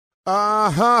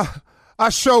Uh-huh. I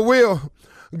sure will.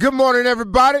 Good morning,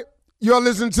 everybody. You're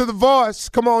listening to The Voice.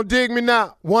 Come on, dig me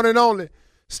now. One and only,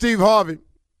 Steve Harvey.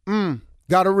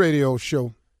 Got a radio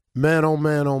show. Man, oh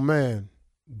man, oh man.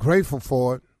 Grateful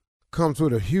for it. Comes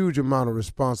with a huge amount of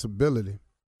responsibility.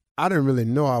 I didn't really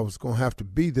know I was going to have to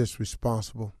be this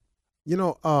responsible. You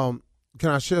know,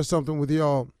 can I share something with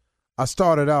y'all? I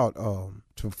started out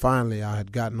to finally I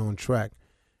had gotten on track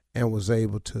and was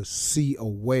able to see a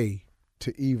way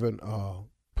to even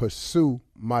pursue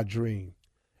my dream.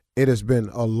 It has been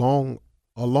a long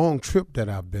trip that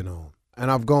I've been on,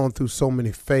 and I've gone through so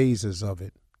many phases of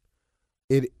it.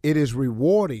 It is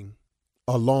rewarding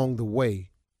along the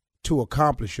way to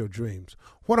accomplish your dreams.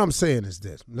 What I'm saying is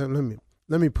this. Let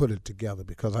me put it together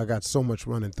because I got so much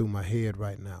running through my head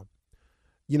right now.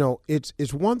 You know,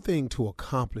 it's one thing to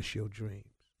accomplish your dreams,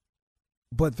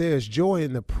 but there's joy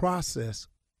in the process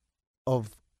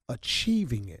of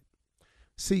achieving it.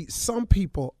 See, some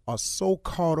people are so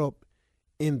caught up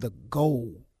in the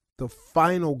goal, the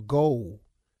final goal,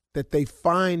 that they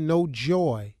find no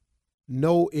joy,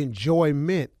 no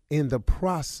enjoyment in the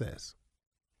process.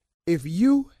 If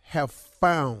you have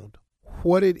found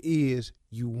what it is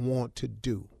you want to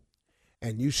do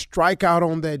and you strike out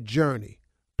on that journey,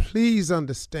 please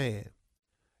understand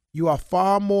you are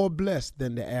far more blessed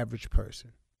than the average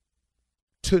person.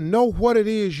 To know what it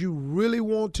is you really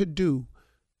want to do,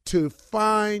 to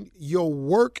find your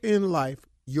work in life,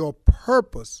 your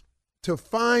purpose, to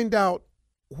find out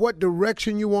what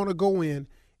direction you want to go in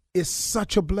is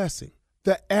such a blessing.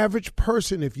 The average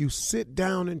person, if you sit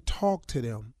down and talk to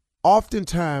them,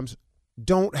 oftentimes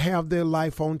don't have their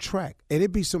life on track. And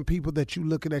it be some people that you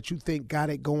looking at, you think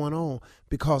got it going on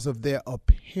because of their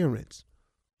appearance,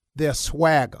 their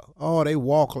swagger. Oh, they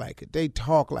walk like it, they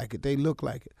talk like it, they look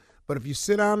like it. But if you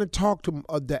sit down and talk to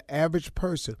the average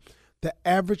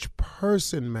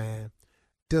person, man,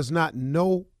 does not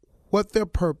know what their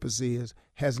purpose is,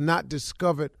 has not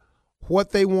discovered what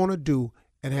they want to do,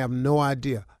 and have no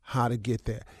idea how to get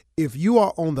there. If you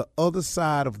are on the other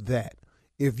side of that,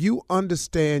 if you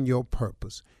understand your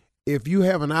purpose, if you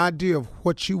have an idea of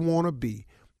what you want to be,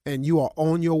 and you are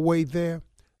on your way there,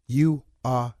 you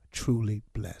are truly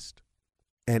blessed.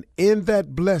 And in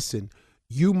that blessing,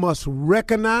 you must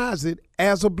recognize it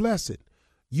as a blessing.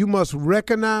 You must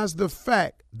recognize the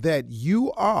fact that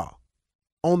you are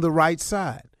on the right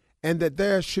side and that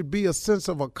there should be a sense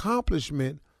of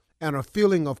accomplishment and a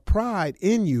feeling of pride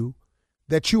in you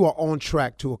that you are on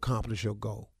track to accomplish your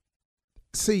goal.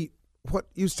 See, what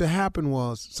used to happen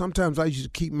was sometimes I used to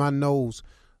keep my nose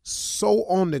so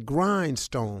on the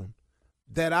grindstone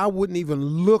that I wouldn't even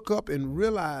look up and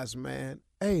realize, man,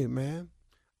 hey, man,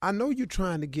 I know you're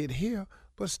trying to get here,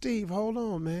 but Steve, hold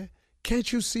on, man.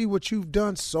 Can't you see what you've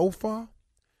done so far?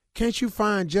 Can't you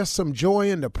find just some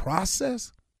joy in the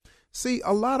process? See,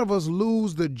 a lot of us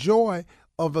lose the joy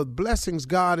of the blessings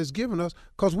God has given us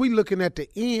because we looking at the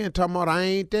end talking about I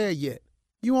ain't there yet.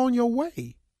 You on your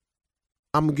way.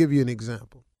 I'm going to give you an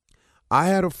example. I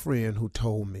had a friend who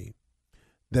told me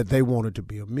that they wanted to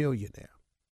be a millionaire,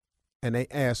 and they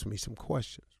asked me some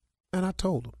questions, and I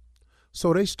told them.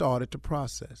 So they started the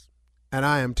process, and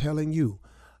I am telling you,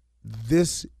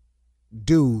 this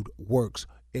dude works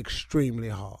extremely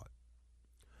hard.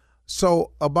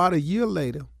 So about a year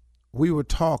later, we were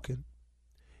talking.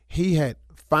 He had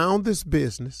found this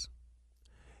business.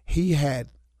 He had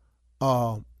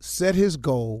set his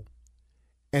goal,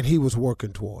 and he was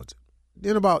working towards it.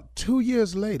 Then about 2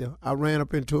 years later, I ran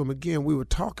up into him again. We were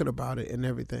talking about it and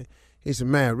everything. He said,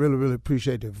 man, really, really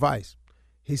appreciate the advice.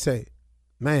 He said,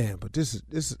 man, but this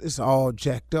is all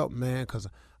jacked up, man, because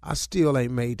I still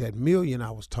ain't made that million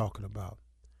I was talking about.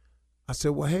 I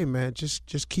said, well, hey, man,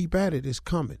 just keep at it. It's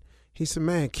coming. He said,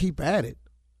 man, keep at it.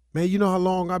 Man, you know how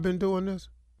long I've been doing this?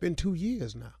 Been 2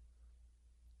 years now.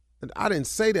 And I didn't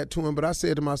say that to him, but I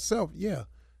said to myself, yeah,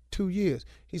 2 years.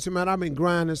 He said, man, I've been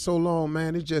grinding so long,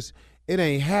 man, it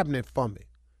ain't happening for me.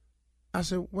 I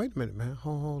said, wait a minute, man,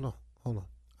 hold on.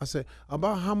 I said,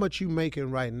 about how much you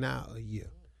making right now a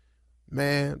year?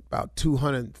 Man, about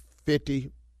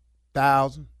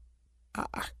 250,000. I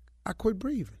quit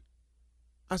breathing.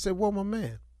 I said, well, my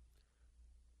man,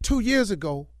 2 years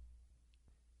ago,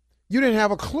 you didn't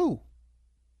have a clue.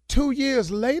 2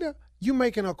 years later, you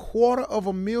making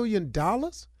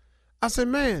 $250,000? I said,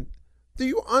 man, do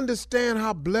you understand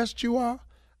how blessed you are?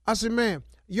 I said, man,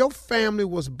 your family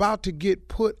was about to get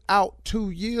put out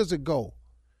 2 years ago.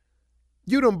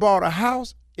 You done bought a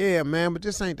house? Yeah, man, but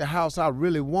this ain't the house I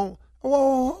really want.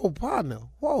 Whoa, partner.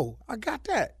 Whoa, I got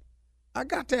that.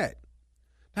 The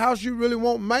house you really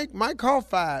want might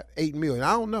cost $8 million.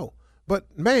 I don't know.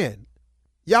 But, man,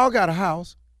 y'all got a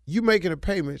house. You making the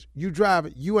payments, you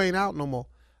driving, you ain't out no more.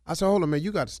 I said, hold on, man,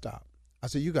 you got to stop. I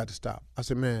said, you got to stop. I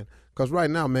said, man, because right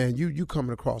now, man, you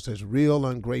coming across as real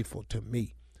ungrateful to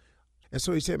me. And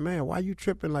so he said, man, why you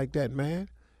tripping like that, man?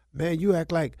 Man, you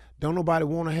act like don't nobody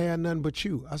want to have nothing but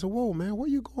you. I said, whoa, man, where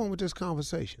you going with this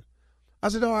conversation? I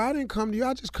said, oh, I didn't come to you.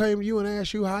 I just came to you and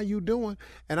asked you how you doing.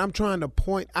 And I'm trying to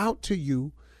point out to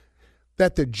you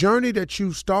that the journey that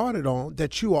you started on,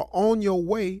 that you are on your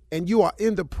way and you are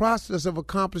in the process of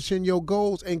accomplishing your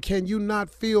goals. And can you not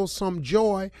feel some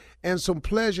joy and some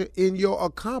pleasure in your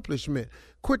accomplishment?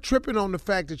 Quit tripping on the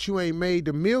fact that you ain't made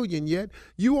the million yet.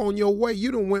 You on your way.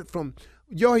 You done went from,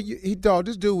 he thought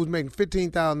this dude was making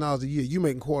 $15,000 a year. You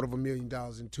making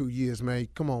 $250,000 in 2 years, man.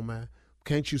 Come on, man.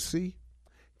 Can't you see?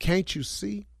 Can't you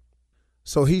see?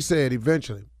 So he said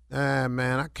eventually, man,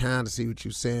 I kind of see what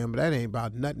you're saying, but that ain't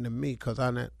about nothing to me, because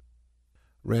I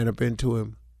ran up into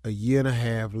him a year and a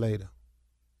half later.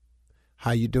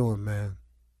 How you doing, man?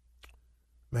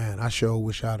 Man, I sure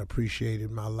wish I'd appreciated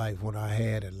my life when I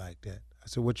had it like that. I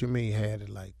said, what you mean had it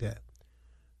like that?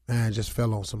 Man, I just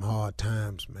fell on some hard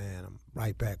times, man. I'm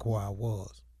right back where I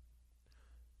was.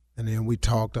 And then we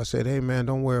talked. I said, hey, man,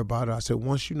 don't worry about it. I said,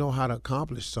 once you know how to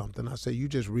accomplish something, I said, you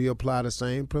just reapply the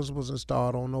same principles and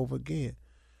start on over again.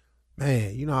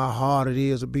 Man, you know how hard it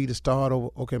is to start over?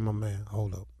 Okay, my man,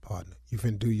 hold up, partner. You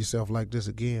finna do yourself like this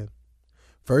again?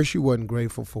 First, you wasn't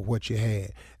grateful for what you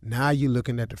had. Now you're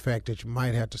looking at the fact that you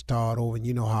might have to start over, and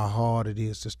you know how hard it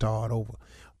is to start over.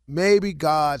 Maybe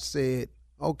God said,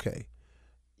 okay,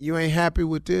 you ain't happy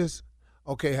with this?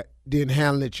 Okay, then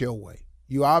handle it your way.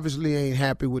 You obviously ain't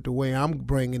happy with the way I'm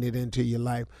bringing it into your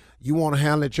life. You want to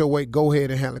handle it your way, go ahead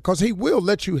and handle it. Because he will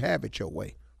let you have it your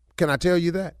way. Can I tell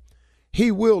you that? He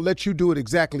will let you do it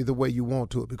exactly the way you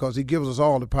want to, because he gives us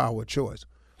all the power of choice.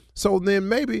 So then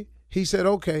maybe he said,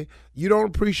 okay, you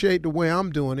don't appreciate the way I'm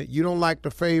doing it. You don't like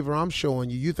the favor I'm showing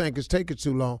you. You think it's taking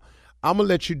too long. I'm going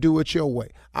to let you do it your way.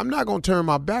 I'm not going to turn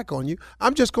my back on you.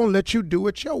 I'm just going to let you do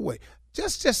it your way.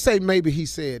 Just say maybe he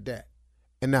said that.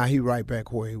 And now he right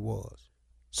back where he was.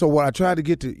 So what I tried to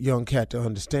get the young cat to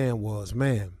understand was,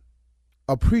 man,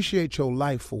 appreciate your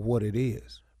life for what it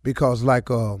is. Because like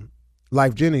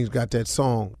Lyfe Jennings got that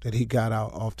song that he got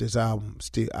out off this album,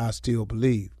 I Still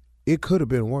Believe. It could have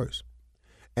been worse.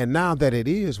 And now that it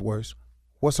is worse,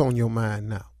 what's on your mind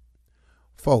now?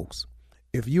 Folks,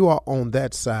 if you are on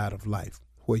that side of life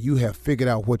where you have figured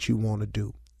out what you want to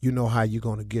do, you know how you're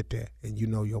going to get there, and you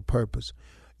know your purpose,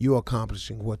 you're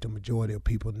accomplishing what the majority of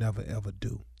people never, ever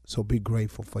do. So be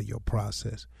grateful for your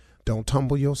process. Don't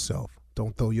tumble yourself.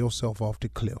 Don't throw yourself off the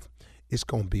cliff. It's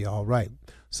going to be all right.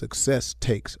 Success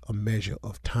takes a measure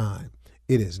of time.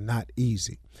 It is not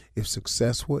easy. If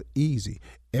success were easy,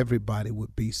 everybody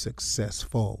would be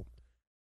successful.